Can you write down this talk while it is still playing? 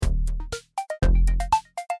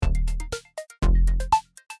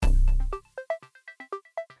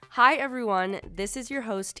Hi everyone, this is your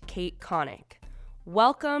host, Kate Connick.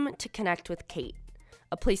 Welcome to Connect with Kate,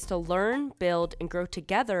 a place to learn, build, and grow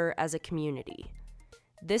together as a community.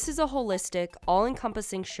 This is a holistic,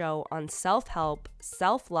 all-encompassing show on self-help,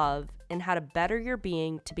 self-love, and how to better your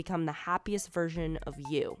being to become the happiest version of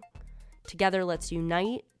you. Together, let's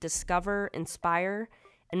unite, discover, inspire,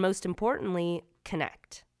 and most importantly,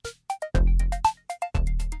 connect.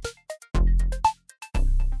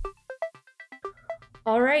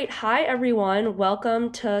 All right. Hi, everyone.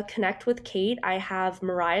 Welcome to Connect with Kate. I have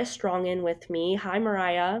Mariah Strongin with me. Hi,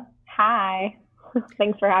 Mariah. Hi.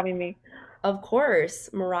 Thanks for having me. Of course.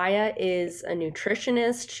 Mariah is a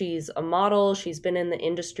nutritionist. She's a model. She's been in the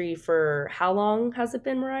industry for how long has it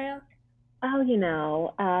been, Mariah? Oh,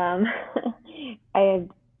 I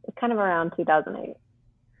kind of around 2008.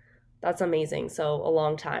 That's amazing. So a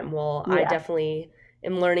long time. Well, I Yeah. definitely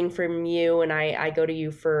am learning from you, and I go to you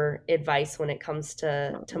for advice when it comes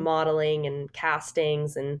to Mhm. modeling and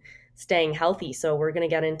castings and staying healthy. So we're going to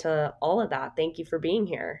get into all of that. Thank you for being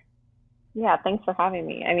here. Yeah, thanks for having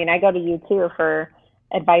me. I mean, I go to you too for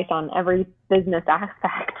advice on every business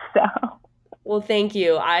aspect. So, Well, thank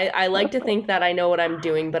you. I like to think that I know what I'm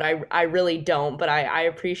doing, but I really don't. But I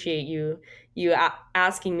appreciate you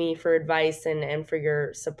asking me for advice and for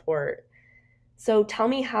your support. So tell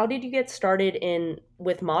me, how did you get started in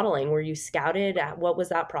with modeling? Were you scouted? What was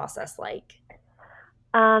that process like?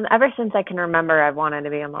 ever since I can remember, I've wanted to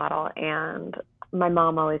be a model, and my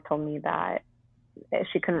mom always told me that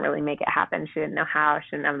she couldn't really make it happen. She didn't know how,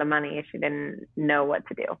 she didn't have the money, she didn't know what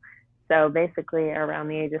to do. So basically, around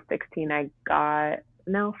the age of 16,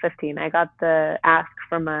 15, I got the ask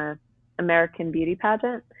from a American beauty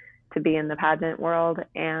pageant to be in the pageant world,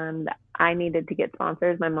 and I needed to get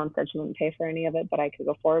sponsors. My mom said she wouldn't pay for any of it, but I could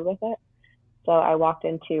go forward with it. So I walked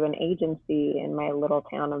into an agency in my little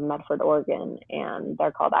town of Medford, Oregon, and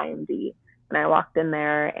they're called IMD. And I walked in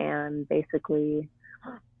there and basically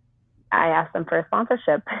I asked them for a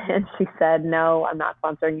sponsorship, and she said, "No, I'm not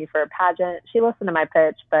sponsoring you for a pageant." She listened to my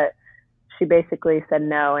pitch, but she basically said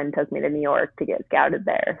no and took me to New York to get scouted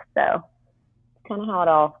there. So that's kind of how it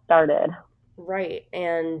all started. Right.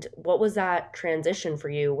 And what was that transition for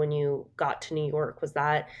you when you got to New York? Was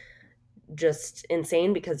that just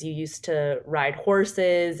insane because you used to ride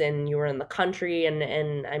horses and you were in the country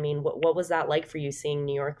and I mean, what was that like for you seeing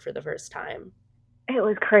New York for the first time? It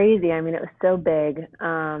was crazy. I mean, it was so big.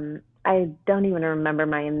 I don't even remember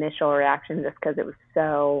my initial reaction just because it was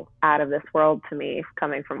so out of this world to me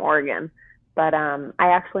coming from Oregon. But I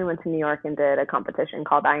actually went to New York and did a competition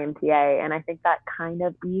called IMTA, and I think that kind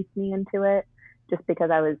of eased me into it just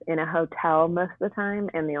because I was in a hotel most of the time,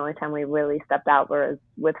 and the only time we really stepped out was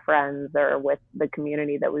with friends or with the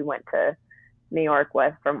community that we went to New York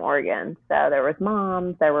with from Oregon. So there was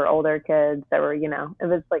moms, there were older kids, there were, it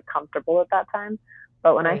was like comfortable at that time.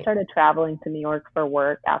 But when I Right. started traveling to New York for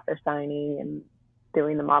work after signing and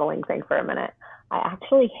doing the modeling thing for a minute, I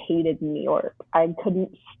actually hated New York. I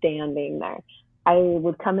couldn't stand being there. I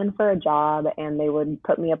would come in for a job and they would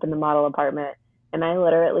put me up in the model apartment, and I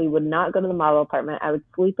literally would not go to the model apartment. I would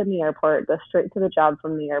sleep in the airport, go straight to the job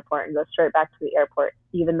from the airport, and go straight back to the airport,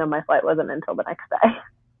 even though my flight wasn't until the next day.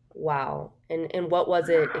 Wow. And what was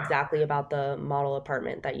it exactly about the model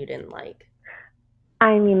apartment that you didn't like?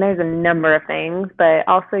 I mean, there's a number of things, but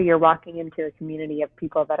also you're walking into a community of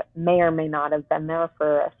people that may or may not have been there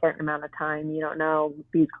for a certain amount of time. You don't know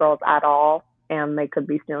these girls at all, and they could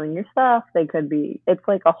be stealing your stuff. They could be, it's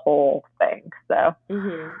like a whole thing. So,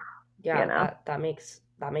 Mhm. you Yeah, know, that makes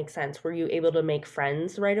sense. Were you able to make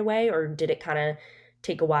friends right away, or did it kind of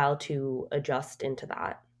take a while to adjust into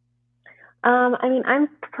that? I mean, I'm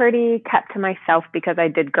pretty kept to myself because I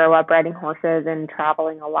did grow up riding horses and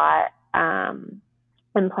traveling a lot,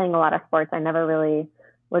 and playing a lot of sports. I never really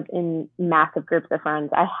was in massive groups of friends.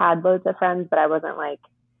 I had loads of friends, but I wasn't like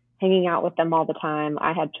hanging out with them all the time.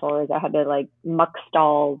 I had chores. I had to like muck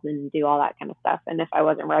stalls and do all that kind of stuff. And if I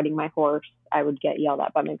wasn't riding my horse, I would get yelled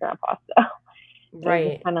at by my grandpa. So it was just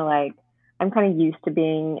Right. kind of like I'm kind of used to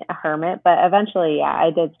being a hermit. But eventually, yeah, I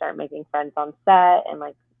did start making friends on set and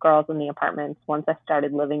like girls in the apartments. Once I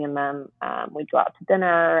started living in them, we'd go out to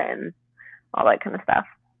dinner and all that kind of stuff.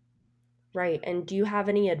 Right. And do you have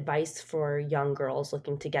any advice for young girls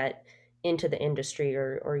looking to get into the industry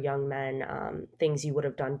or young men, things you would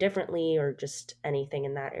have done differently or just anything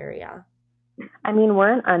in that area? I mean,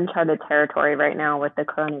 we're in uncharted territory right now with the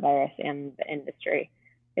coronavirus and the industry.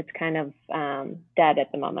 It's kind of dead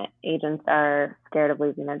at the moment. Agents are scared of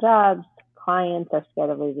losing their jobs. Clients are scared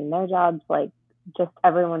of losing their jobs. Like, just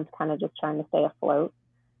everyone's kind of just trying to stay afloat.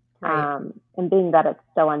 Right. And being that it's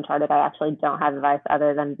so uncharted, I actually don't have advice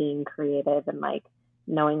other than being creative and like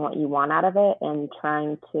knowing what you want out of it and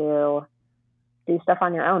trying to do stuff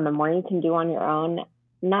on your own. The more you can do on your own,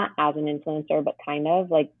 not as an influencer, but kind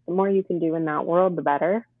of like the more you can do in that world, the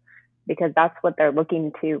better, because that's what they're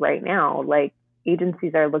looking to right now. Like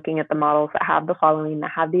agencies are looking at the models that have the following,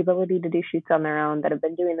 that have the ability to do shoots on their own, that have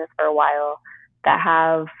been doing this for a while, that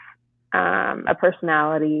have a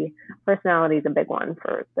personality. Personality is a big one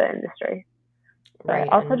for the industry. But Right.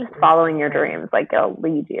 also And just following your self-branding. dreams, like it'll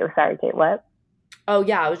lead you. Sorry, Kate, what? Oh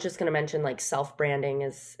yeah, I was just gonna mention like self-branding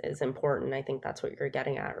is important. I think that's what you're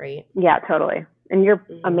getting at, right? Yeah, totally. And you're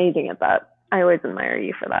Hmm. amazing at that. I always admire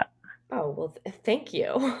you for that. Oh, well, thank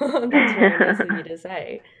you. That's very nice of you to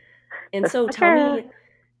say. And Just so the truth.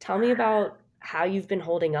 tell me about how you've been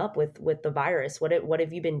holding up with the virus. What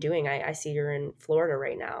have you been doing? I see you're in Florida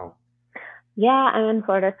right now. Yeah, I'm in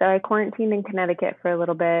Florida, so I quarantined in Connecticut for a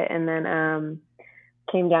little bit, and then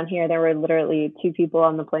came down here. There were literally two people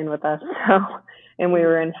on the plane with us, so and we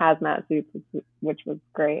were Hmm. in hazmat suits, which was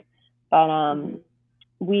great. But Hmm.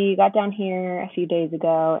 we got down here a few days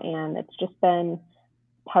ago, and it's just been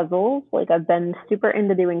puzzles. Like I've been super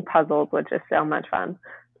into doing puzzles, which is so much fun.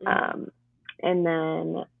 Hmm. Um, and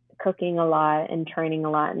then cooking a lot and training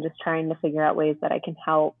a lot, and just trying to figure out ways that I can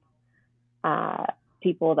help uh,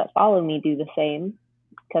 people that follow me do the same,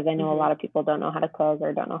 because I know a Hmm. lot of people don't know how to cook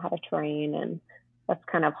or don't know how to train, and that's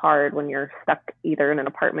kind of hard when you're stuck either in an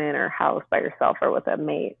apartment or house by yourself or with a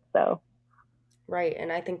mate. So Right.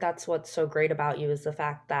 And I think that's what's so great about you is the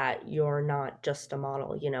fact that you're not just a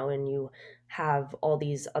model, and you have all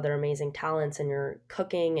these other amazing talents and you're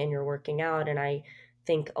cooking and you're working out. And I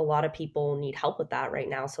think a lot of people need help with that right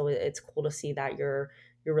now. So it's cool to see that you're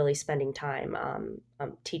really spending time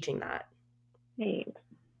teaching that. thanks.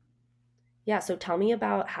 Yeah. So tell me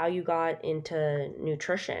about how you got into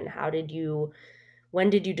nutrition. When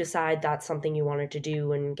did you decide that's something you wanted to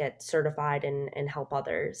do and get certified and help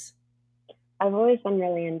others? I've always been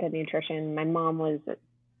really into nutrition. My mom was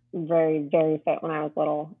very, very fit when I was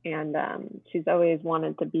little, and she's always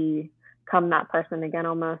wanted to become that person again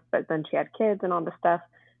almost, but then she had kids and all this stuff.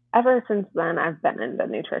 Ever since then, I've been into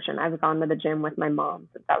nutrition. I've gone to the gym with my mom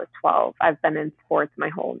since I was 12. I've been in sports my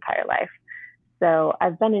whole entire life. So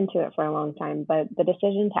I've been into it for a long time, but the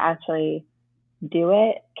decision to actually do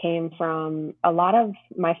it came from a lot of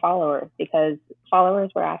my followers, because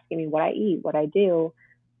followers were asking me what I eat, what I do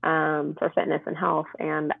for fitness and health.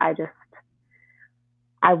 And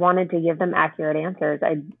I wanted to give them accurate answers.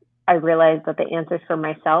 I realized that the answers for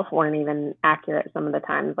myself weren't even accurate some of the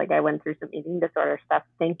times. Like I went through some eating disorder stuff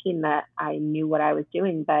thinking that I knew what I was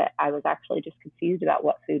doing, but I was actually just confused about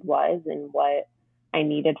what food was and what I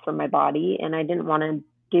needed for my body. And I didn't want to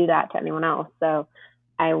do that to anyone else. So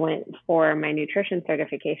I went for my nutrition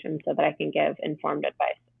certification so that I can give informed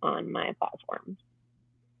advice on my platform.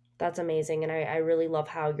 That's amazing. And I really love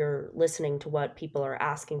how you're listening to what people are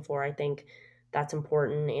asking for. I think that's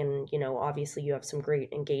important. And, obviously you have some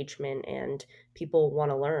great engagement and people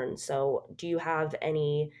want to learn. So, do you have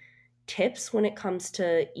any tips when it comes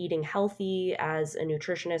to eating healthy as a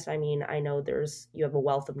nutritionist? I mean, I know you have a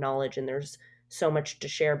wealth of knowledge and there's so much to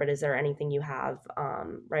share, but is there anything you have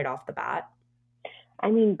right off the bat? I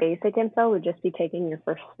mean, basic info would just be taking your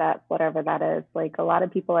first step, whatever that is. Like a lot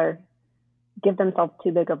of people are give themselves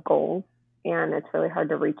too big of goals, and it's really hard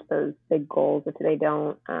to reach those big goals if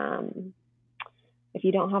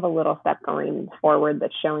you don't have a little step going forward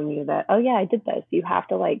that's showing you that, oh yeah, I did this. You have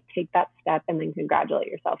to like take that step and then congratulate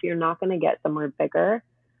yourself. You're not going to get somewhere bigger.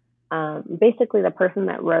 Basically, the person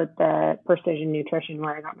that wrote the Precision Nutrition,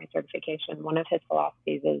 where I got my certification, one of his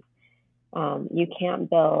philosophies is you can't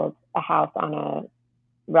build a house on a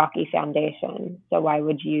rocky foundation. So why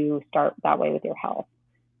would you start that way with your health?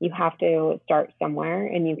 You have to start somewhere,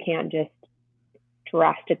 and you can't just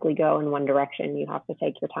drastically go in one direction. You have to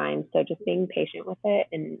take your time. So just being patient with it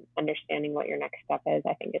and understanding what your next step is,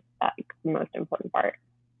 I think is like the most important part.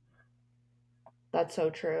 That's so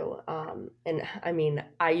true. And I mean,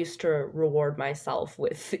 I used to reward myself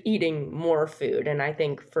with eating more food, and I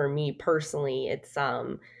think for me personally,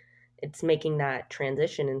 it's making that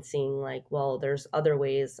transition and seeing like, well, there's other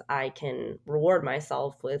ways I can reward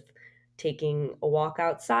myself with taking a walk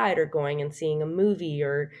outside or going and seeing a movie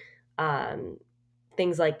or um,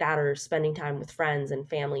 things like that, or spending time with friends and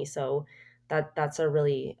family. So that's a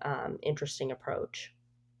really interesting approach.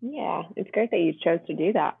 Yeah, it's great that you chose to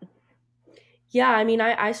do that. Yeah, I mean,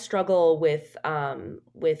 I struggle with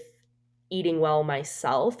eating well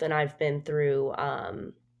myself, and I've been through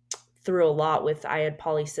a lot with I had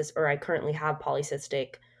polycystic, or I currently have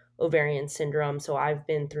polycystic ovarian syndrome, so I've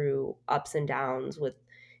been through ups and downs with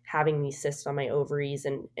having these cysts on my ovaries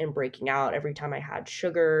and breaking out every time I had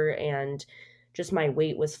sugar and just my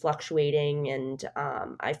weight was fluctuating, and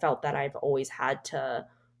I felt that I've always had to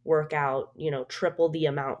work out, triple the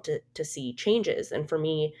amount to see changes. And for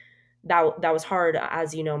me, that was hard.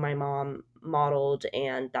 As you know, my mom modeled,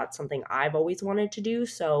 and that's something I've always wanted to do.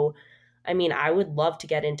 So, I mean, I would love to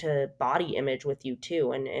get into body image with you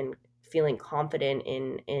too, and feeling confident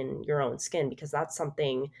in your own skin, because that's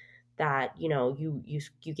something that you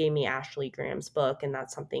gave me Ashley Graham's book, and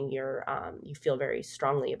that's something you feel very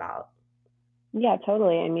strongly about. Yeah,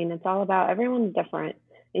 totally. I mean, it's all about everyone's different,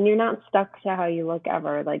 and you're not stuck to how you look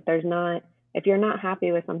ever. Like, there's not, if you're not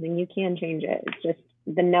happy with something, you can change it. It's just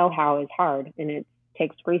the know how is hard, and it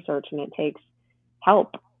takes research and it takes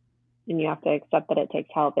help, and you have to accept that it takes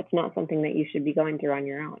help. It's not something that you should be going through on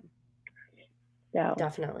your own. So,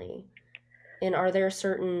 Definitely. And are there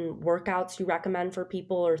certain workouts you recommend for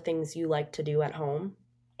people, or things you like to do at home?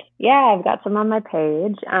 yeah, I've got some on my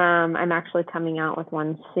page. I'm actually coming out with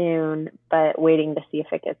one soon, but waiting to see if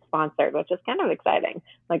it gets sponsored, which is kind of exciting.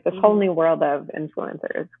 Like this whole Mm-hmm. new world of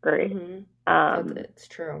influencers, great. Mm-hmm. Um, It's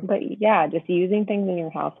true. but yeah, just using things in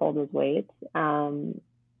your household as weights. And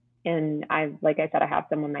like I said, I have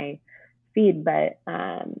some on my feed, but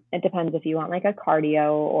it depends if you want like a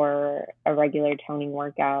cardio or a regular toning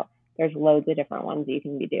workout. There's loads of different ones you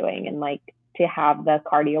can be doing, and like to have the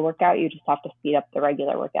cardio workout, you just have to speed up the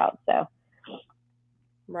regular workout. So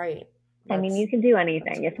Right. I mean, That's you can do that's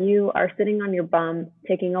anything. If great. you are sitting on your bum,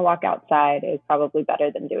 taking a walk outside is probably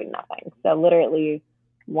better than doing nothing. So literally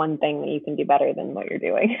one thing that you can do better than what you're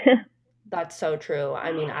doing. That's so true.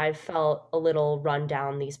 I mean, I've felt a little run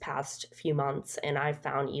down these past few months, and I've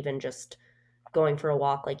found even just going for a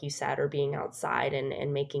walk, like you said, or being outside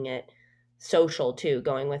and making it social too,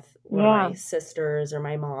 going with one of Yeah. my sisters or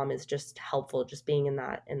my mom is just helpful, just being in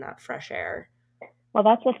that fresh air. Well,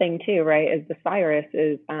 that's the thing too, right? Is the virus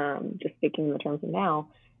is just speaking in the terms of now,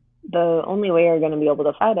 the only way you're going to be able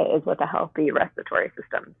to fight it is with a healthy respiratory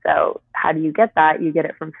system. So how do you get that? You get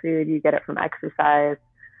it from food, you get it from exercise,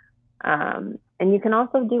 and you can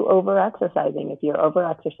also do over exercising. If you're over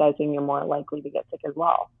exercising, you're more likely to get sick as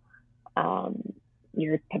well. Um,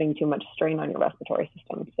 you're putting too much strain on your respiratory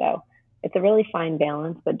system. So it's a really fine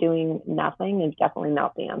balance, but doing nothing is definitely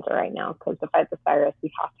not the answer right now, because to fight this virus,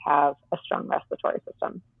 we have to have a strong respiratory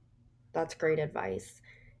system. That's great advice.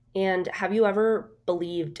 And have you ever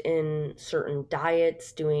believed in certain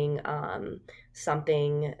diets, doing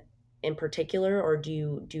something in particular, or do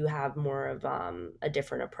you have more of a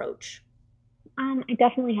different approach? I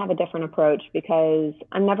definitely have a different approach because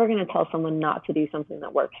I'm never going to tell someone not to do something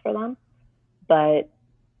that works for them. But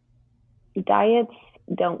diets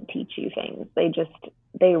don't teach you things.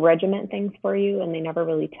 They regiment things for you, and they never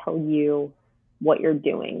really tell you what you're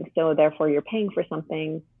doing. So therefore you're paying for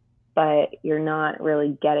something, but you're not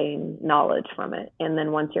really getting knowledge from it. And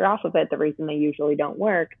then once you're off of it, the reason they usually don't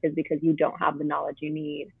work is because you don't have the knowledge you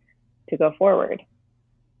need to go forward.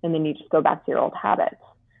 And then you just go back to your old habits.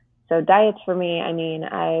 So diets for me, I mean,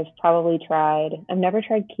 I've never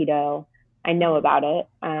tried keto. I know Mhm. about it.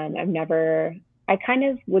 I kind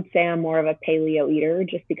of would say I'm more of a paleo eater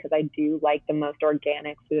just because I do like the most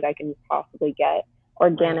organic food I can possibly get.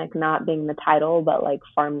 Right. Organic not being the title, but like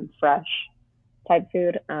farm fresh type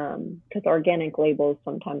food. Because organic labels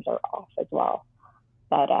sometimes are off as well.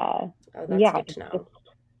 But Oh, that's yeah, good to just know.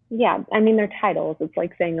 yeah, I mean, they're titles. It's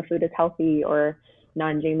like saying a food is healthy or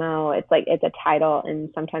non-GMO. It's like it's a title, and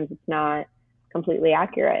sometimes it's not completely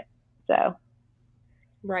accurate. So,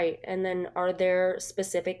 Right. And then are there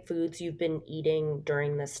specific foods you've been eating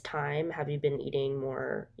during this time? Have you been eating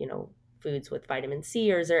more, foods with vitamin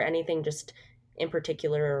C, or is there anything just in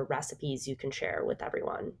particular recipes you can share with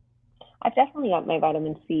everyone? I've definitely got my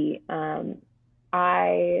vitamin C.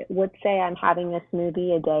 I would say I'm having a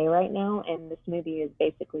smoothie a day right now, and the smoothie is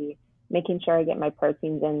basically making sure I get my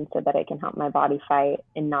proteins in so that it can help my body fight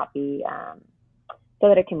and not be so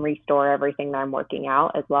that it can restore everything that I'm working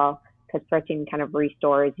out as well. Because protein kind of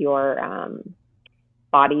restores your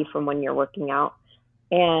body from when you're working out.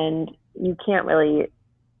 And you can't really,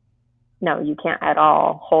 no, you can't at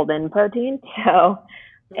all hold in protein. So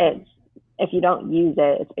Hmm. it's, if you don't use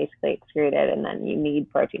it, it's basically excreted, and then you need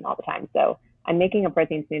protein all the time. So I'm making a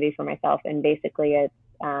protein smoothie for myself, and basically it's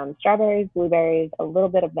strawberries, blueberries, a little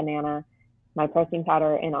bit of banana, my protein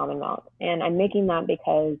powder, and almond milk. And I'm making that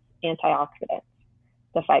because antioxidants,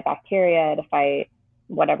 to fight bacteria, to fight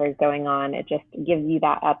whatever's going on. It just gives you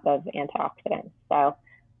that up of antioxidants. So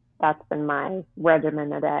that's been my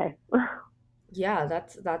regimen a day. Yeah,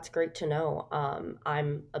 that's great to know.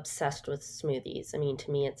 I'm obsessed with smoothies. I mean,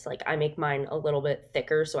 to me, it's like I make mine a little bit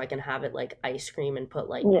thicker so I can have it like ice cream and put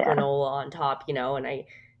like Yeah. granola on top, and I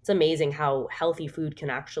it's amazing how healthy food can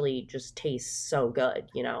actually just taste so good,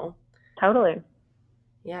 you know? Totally.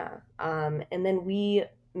 Yeah. And then we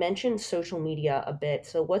mentioned social media a bit.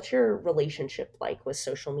 So, what's your relationship like with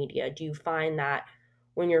social media? Do you find that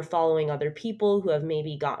when you're following other people who have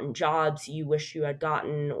maybe gotten jobs you wish you had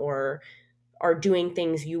gotten, or are doing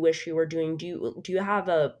things you wish you were doing, do you have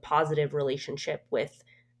a positive relationship with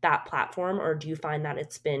that platform, or do you find that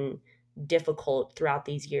it's been difficult throughout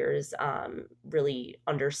these years, really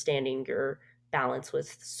understanding your balance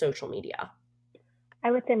with social media?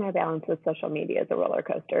 I would say my balance with social media is a roller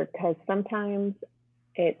coaster because sometimes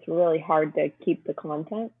it's really hard to keep the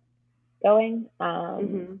content going.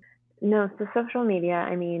 Mm-hmm. No, so social media,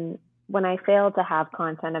 I mean, when I fail to have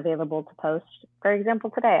content available to post, for example,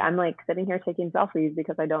 today, I'm like sitting here taking selfies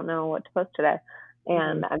because I don't know what to post today. Mm-hmm.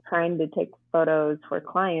 And I'm trying to take photos for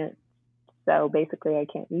clients. So basically, I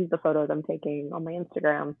can't use the photos I'm taking on my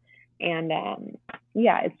Instagram. And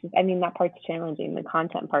yeah, it's just, I mean, that part's challenging. The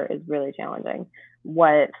content part is really challenging.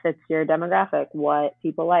 What fits your demographic, what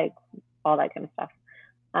people like, all that kind of stuff.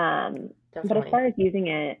 But as Definitely. far as using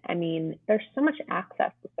it, I mean, there's so much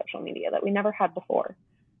access to social media that we never had before.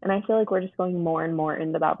 And I feel like we're just going more and more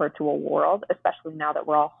into that virtual world, especially now that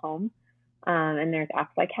we're all home. And there's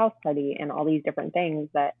apps like House Party and all these different things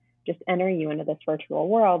that just enter you into this virtual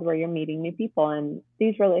world where you're meeting new people. And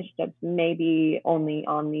these relationships may be only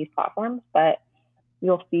on these platforms, but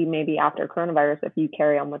you'll see maybe after coronavirus if you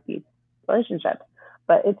carry on with these relationships.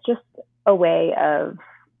 But it's just a way of,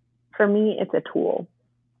 for me, it's a tool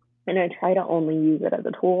and I try to only use it as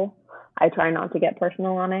a tool. I try not to get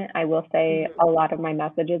personal on it. I will say Mm-hmm. a lot of my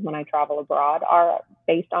messages when I travel abroad are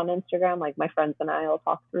based on Instagram. Like my friends and I will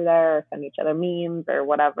talk through there or send each other memes or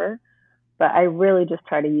whatever. But I really just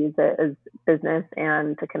try to use it as business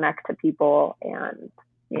and to connect to people. And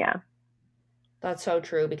yeah, That's so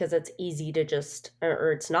true because it's easy to just,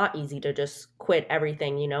 or it's not easy to just quit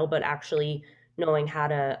everything, you know, but actually knowing how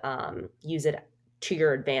to use it to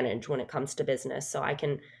your advantage when it comes to business. So I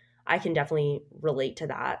can definitely relate to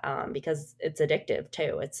that, because it's addictive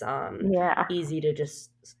too. It's yeah, easy to just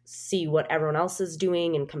see what everyone else is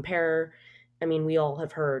doing and compare. I mean, we all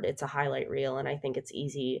have heard it's a highlight reel, and I think it's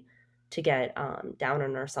easy to get down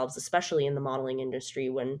on ourselves, especially in the modeling industry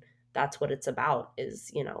when that's what it's about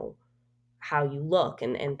is, you know, how you look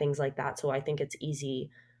and things like that. So I think it's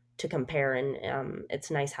easy to compare, and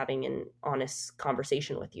it's nice having an honest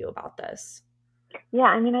conversation with you about this. yeah.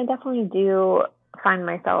 I mean, I definitely do find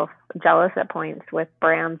myself jealous at points with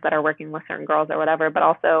brands that are working with certain girls or whatever, but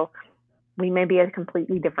also we may be a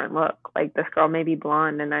completely different look. Like this girl may be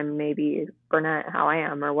blonde and I'm maybe brunette, how I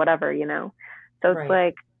am, or whatever, you know? So it's Right.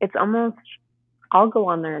 like, it's almost, I'll go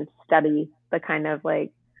on there and study the kind of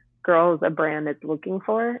like girls a brand is looking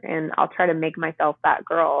for, and I'll try to make myself that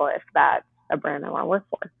girl if that's a brand I want to work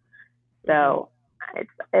for. Hmm. So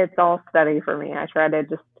it's all study for me. I try to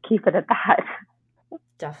just keep it at that.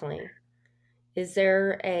 Definitely. Is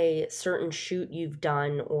there a certain shoot you've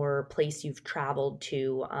done or place you've traveled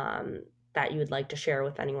to, that you would like to share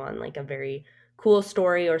with anyone, like a very cool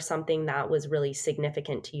story or something that was really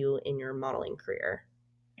significant to you in your modeling career?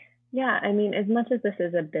 Yeah, I mean, as much as this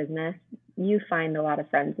is a business, you find a lot of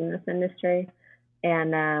friends in this industry,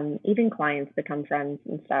 and even clients become friends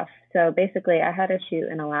and stuff. So basically, I had a shoot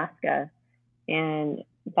in Alaska, and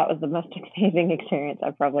that was the most amazing experience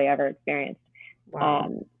I've probably ever experienced.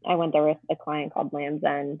 Wow. I went there with a client called Land's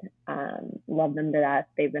End. Love them to death.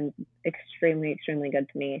 They've been extremely, extremely good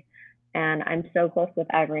to me. And I'm so close with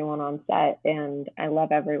everyone on set, and I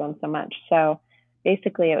love everyone so much. So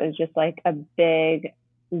basically, it was just like a big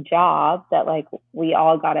job that like we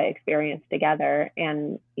all got to experience together.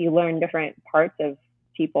 And you learn different parts of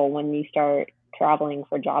people when you start traveling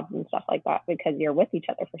for jobs and stuff like that because you're with each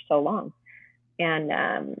other for so long. And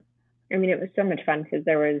I mean, it was so much fun because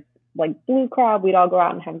there was like blue crab. We'd all go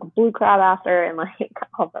out and have blue crab after and like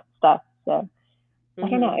all that stuff. So I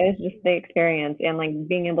don't know. Hmm. It was just the experience and like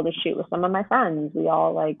being able to shoot with some of my friends. We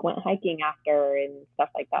all like went hiking after and stuff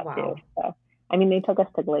like that too. Wow. So I mean, they took us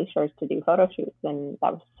to glaciers to do photo shoots, and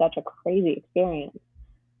that was such a crazy experience.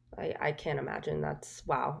 I can't imagine. That's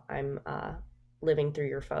wow. I'm living through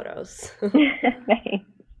your photos.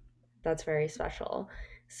 That's very special.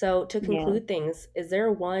 So, to Yeah. conclude things, is there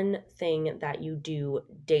one thing that you do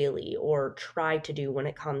daily or try to do when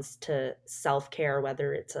it comes to self care,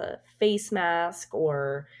 whether it's a face mask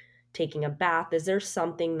or taking a bath? Is there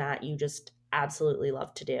something that you just absolutely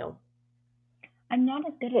love to do? I'm not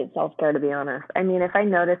as good at self care, to be honest. I mean, if I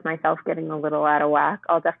notice myself getting a little out of whack,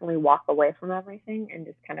 I'll definitely walk away from everything and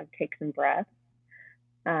just kind of take some breaths.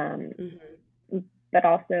 Um, Hmm. but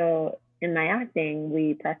also, in my acting,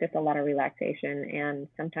 we practice a lot of relaxation, and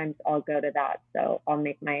sometimes I'll go to that. So I'll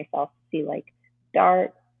make myself see like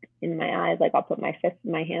dark in my eyes. Like I'll put my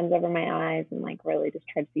hands over my eyes and like really just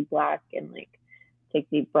try to see black and like take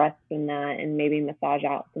deep breaths in that and maybe massage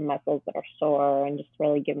out some muscles that are sore and just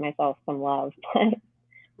really give myself some love. But that's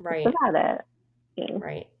Right. about it. Yeah.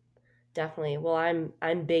 Right. Definitely. Well,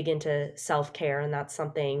 I'm big into self-care, and that's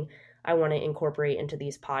something I want to incorporate into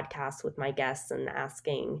these podcasts with my guests and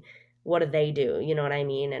asking what do they do? You know what I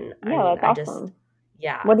mean? And I Yeah, mean, that's awesome.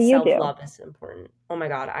 yeah, What do you do? self-love is important. Oh my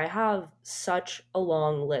God, I have such a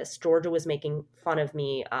long list. Georgia was making fun of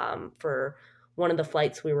me for one of the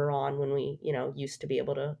flights we were on when we, used to be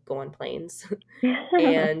able to go on planes.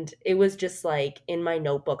 And it was just like in my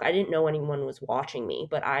notebook. I didn't know anyone was watching me,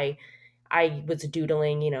 but I was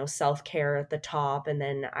doodling, self-care at the top, and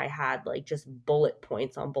then I had like just bullet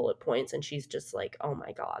points on bullet points, and she's just like, "Oh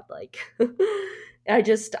my God." Like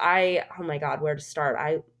oh my God, where to start?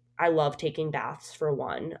 I love taking baths for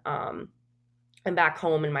one. I'm back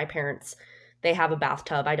home and my parents, they have a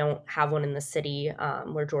bathtub. I don't have one in the city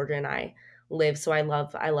where Georgia and I live, so I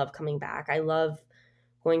love coming back. I love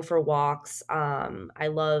going for walks. I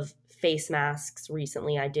love face masks.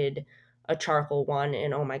 Recently, I did a charcoal one,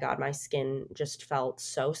 and oh my God, my skin just felt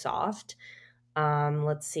so soft.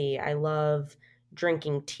 Let's see. I love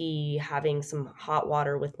drinking tea, having some hot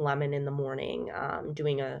water with lemon in the morning,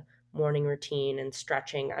 doing a morning routine and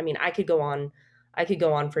stretching. I mean, I could go on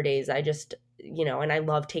for days. I just, and I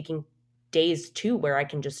love taking days too where I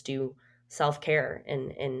can just do self-care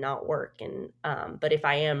and not work. And but if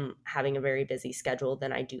I am having a very busy schedule,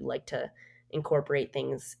 then I do like to incorporate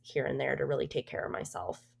things here and there to really take care of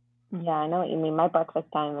myself. Yeah, I know what you mean. My breakfast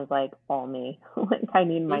time is like all me. Like I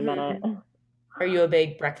need my minute. Hmm. Are you a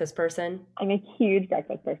big breakfast person? I'm a huge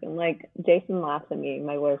breakfast person. Like Jason laughs at me,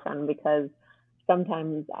 my boyfriend, because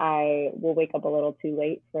sometimes I will wake up a little too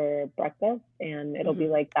late for breakfast and it'll be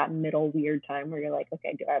Hmm. like that middle weird time where you're like,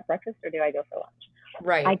 okay, do I have breakfast or do I go for lunch? I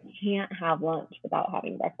Right. can't have lunch without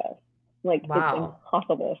having breakfast. Like it's Wow.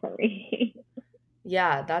 impossible for me.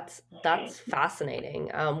 Yeah, that's fascinating.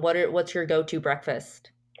 What's your go-to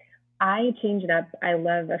breakfast? I change it up. I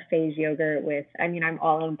love a phase yogurt with, I mean, I'm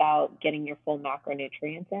all about getting your full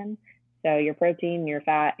macronutrients in. So your protein, your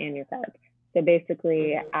fat, and your carbs. So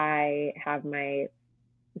basically, Hmm. I have my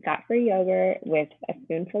fat free yogurt with a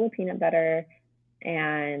spoonful of peanut butter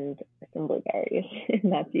and some blueberries.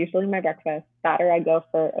 And that's usually my breakfast. That or I go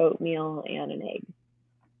for oatmeal and an egg.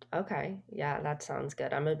 Okay. Yeah, that sounds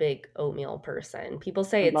good. I'm a big oatmeal person. People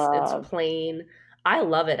say it's Love. plain. I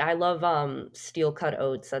love it. I love steel cut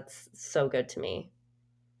oats. That's so good to me.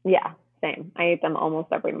 Yeah, same. I eat them almost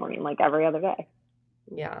every morning, like every other day.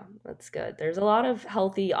 Yeah, that's good. There's a lot of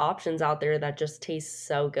healthy options out there that just taste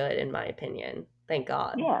so good in my opinion. Thank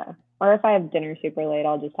God. Yeah. Or if I have dinner super late,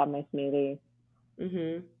 I'll just have my smoothie.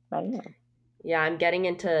 Mhm. But yeah. Yeah, I'm getting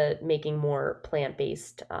into making more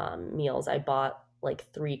plant-based meals. I bought like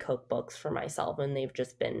 3 cookbooks for myself, and they've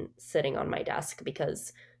just been sitting on my desk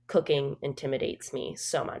because cooking intimidates me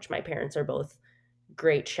so much. My parents are both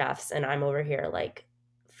great chefs, and I'm over here like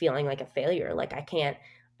feeling like a failure. Like I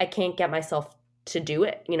can't get myself to do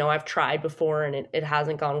it. I've tried before and it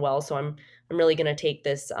hasn't gone well. So I'm really gonna take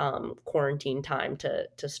this quarantine time to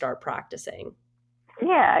start practicing.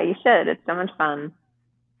 Yeah, you should. It's so much fun.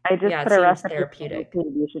 I just Yeah, it put a seems recipe on therapeutic.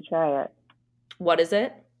 YouTube. You should try it. What is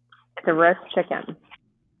it? It's a roast chicken.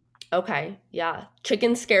 Okay. Yeah.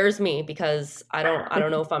 Chicken scares me because I don't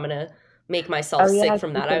know if I'm gonna make myself Oh, you sick have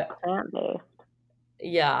from that. chicken plant based.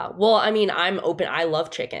 Yeah. Well, I mean, I'm open. I love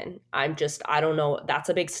chicken. I don't know. That's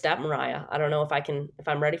a big step, Mariah. I don't know if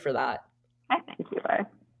I'm ready for that. I think you are.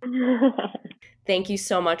 Thank you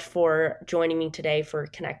so much for joining me today for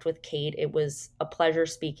Connect with Kate. It was a pleasure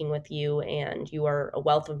speaking with you, and you are a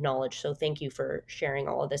wealth of knowledge. So thank you for sharing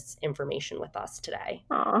all of this information with us today.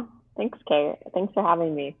 Aw, thanks, Kate. Thanks for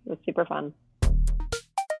having me. It was super fun.